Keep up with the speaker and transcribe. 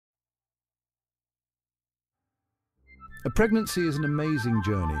A pregnancy is an amazing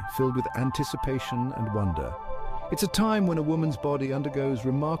journey filled with anticipation and wonder. It's a time when a woman's body undergoes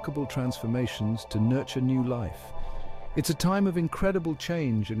remarkable transformations to nurture new life. It's a time of incredible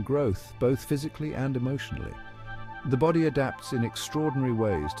change and growth, both physically and emotionally. The body adapts in extraordinary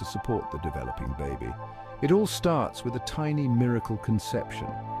ways to support the developing baby. It all starts with a tiny miracle conception.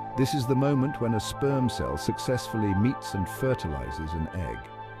 This is the moment when a sperm cell successfully meets and fertilizes an egg.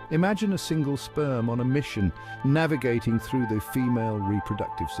 Imagine a single sperm on a mission, navigating through the female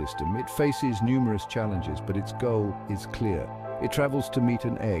reproductive system. It faces numerous challenges, but its goal is clear. It travels to meet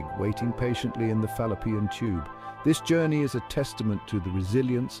an egg, waiting patiently in the fallopian tube. This journey is a testament to the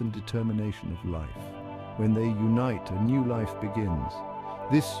resilience and determination of life. When they unite, a new life begins.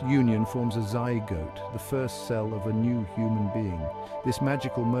 This union forms a zygote, the first cell of a new human being. This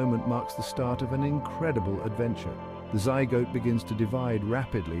magical moment marks the start of an incredible adventure. The zygote begins to divide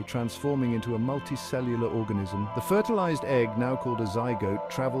rapidly, transforming into a multicellular organism. The fertilized egg, now called a zygote,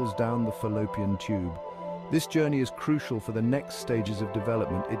 travels down the fallopian tube. This journey is crucial for the next stages of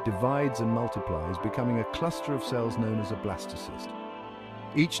development. It divides and multiplies, becoming a cluster of cells known as a blastocyst.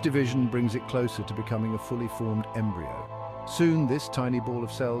 Each division brings it closer to becoming a fully formed embryo. Soon, this tiny ball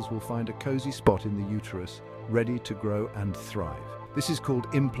of cells will find a cozy spot in the uterus, ready to grow and thrive. This is called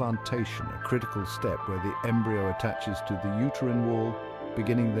implantation, a critical step where the embryo attaches to the uterine wall,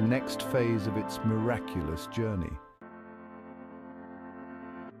 beginning the next phase of its miraculous journey.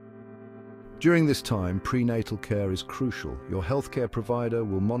 During this time, prenatal care is crucial. Your healthcare provider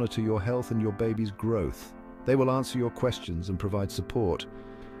will monitor your health and your baby's growth. They will answer your questions and provide support.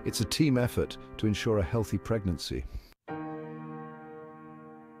 It's a team effort to ensure a healthy pregnancy.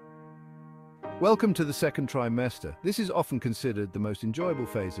 Welcome to the second trimester. This is often considered the most enjoyable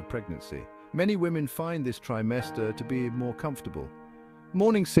phase of pregnancy. Many women find this trimester to be more comfortable.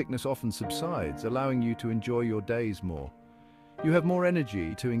 Morning sickness often subsides, allowing you to enjoy your days more. You have more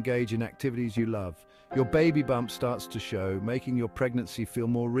energy to engage in activities you love. Your baby bump starts to show, making your pregnancy feel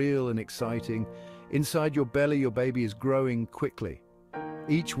more real and exciting. Inside your belly, your baby is growing quickly.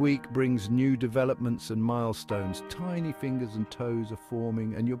 Each week brings new developments and milestones. Tiny fingers and toes are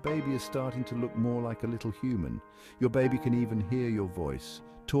forming, and your baby is starting to look more like a little human. Your baby can even hear your voice.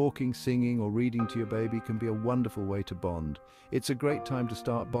 Talking, singing, or reading to your baby can be a wonderful way to bond. It's a great time to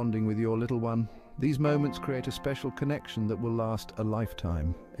start bonding with your little one. These moments create a special connection that will last a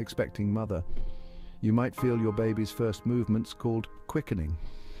lifetime. Expecting mother. You might feel your baby's first movements, called quickening.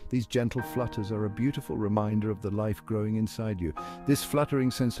 These gentle flutters are a beautiful reminder of the life growing inside you. This fluttering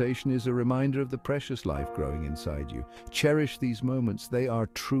sensation is a reminder of the precious life growing inside you. Cherish these moments, they are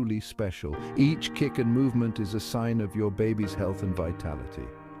truly special. Each kick and movement is a sign of your baby's health and vitality.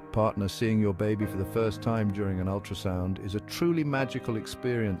 Partner, seeing your baby for the first time during an ultrasound is a truly magical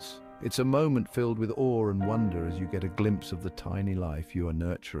experience. It's a moment filled with awe and wonder as you get a glimpse of the tiny life you are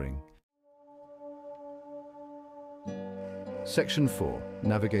nurturing. Section 4.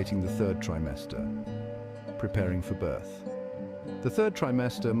 Navigating the third trimester. Preparing for birth. The third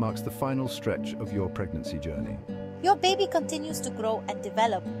trimester marks the final stretch of your pregnancy journey. Your baby continues to grow and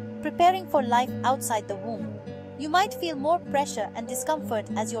develop, preparing for life outside the womb. You might feel more pressure and discomfort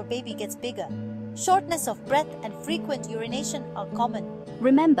as your baby gets bigger. Shortness of breath and frequent urination are common.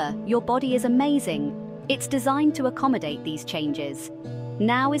 Remember, your body is amazing. It's designed to accommodate these changes.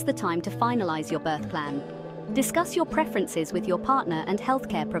 Now is the time to finalize your birth plan. Discuss your preferences with your partner and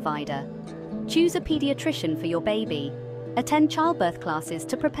healthcare provider. Choose a pediatrician for your baby. Attend childbirth classes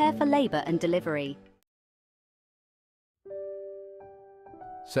to prepare for labor and delivery.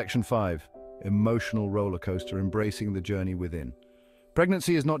 Section 5. Emotional roller coaster, embracing the journey within.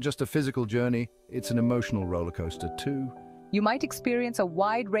 Pregnancy is not just a physical journey, it's an emotional roller coaster too. You might experience a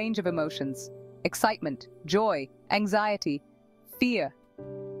wide range of emotions: excitement, joy, anxiety, fear.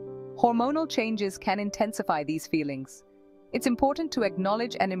 Hormonal changes can intensify these feelings. It's important to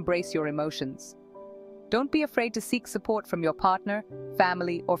acknowledge and embrace your emotions. Don't be afraid to seek support from your partner,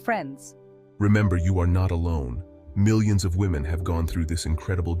 family, or friends. Remember, you are not alone. Millions of women have gone through this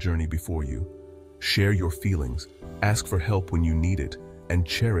incredible journey before you. Share your feelings, ask for help when you need it, and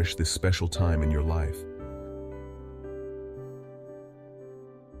cherish this special time in your life.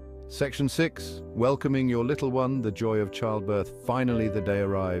 Section 6. Welcoming your little one, the joy of childbirth. Finally, the day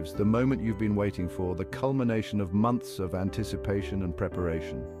arrives, the moment you've been waiting for, the culmination of months of anticipation and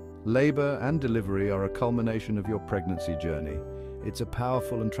preparation. Labor and delivery are a culmination of your pregnancy journey. It's a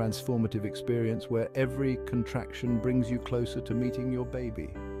powerful and transformative experience where every contraction brings you closer to meeting your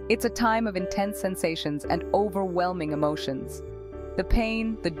baby. It's a time of intense sensations and overwhelming emotions. The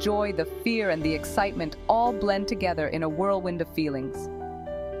pain, the joy, the fear, and the excitement all blend together in a whirlwind of feelings.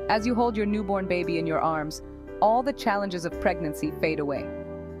 As you hold your newborn baby in your arms, all the challenges of pregnancy fade away.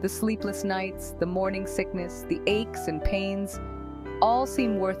 The sleepless nights, the morning sickness, the aches and pains, all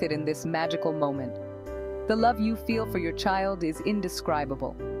seem worth it in this magical moment. The love you feel for your child is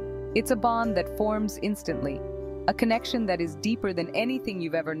indescribable. It's a bond that forms instantly, a connection that is deeper than anything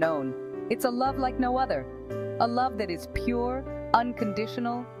you've ever known. It's a love like no other, a love that is pure,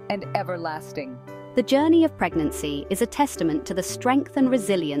 unconditional, and everlasting. The journey of pregnancy is a testament to the strength and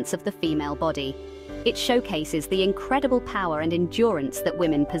resilience of the female body. It showcases the incredible power and endurance that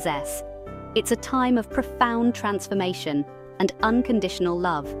women possess. It's a time of profound transformation and unconditional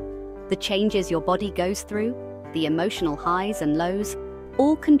love. The changes your body goes through, the emotional highs and lows,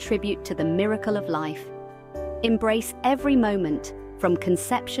 all contribute to the miracle of life. Embrace every moment, from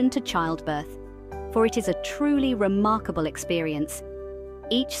conception to childbirth, for it is a truly remarkable experience.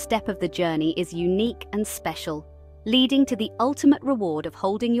 Each step of the journey is unique and special, leading to the ultimate reward of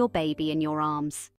holding your baby in your arms.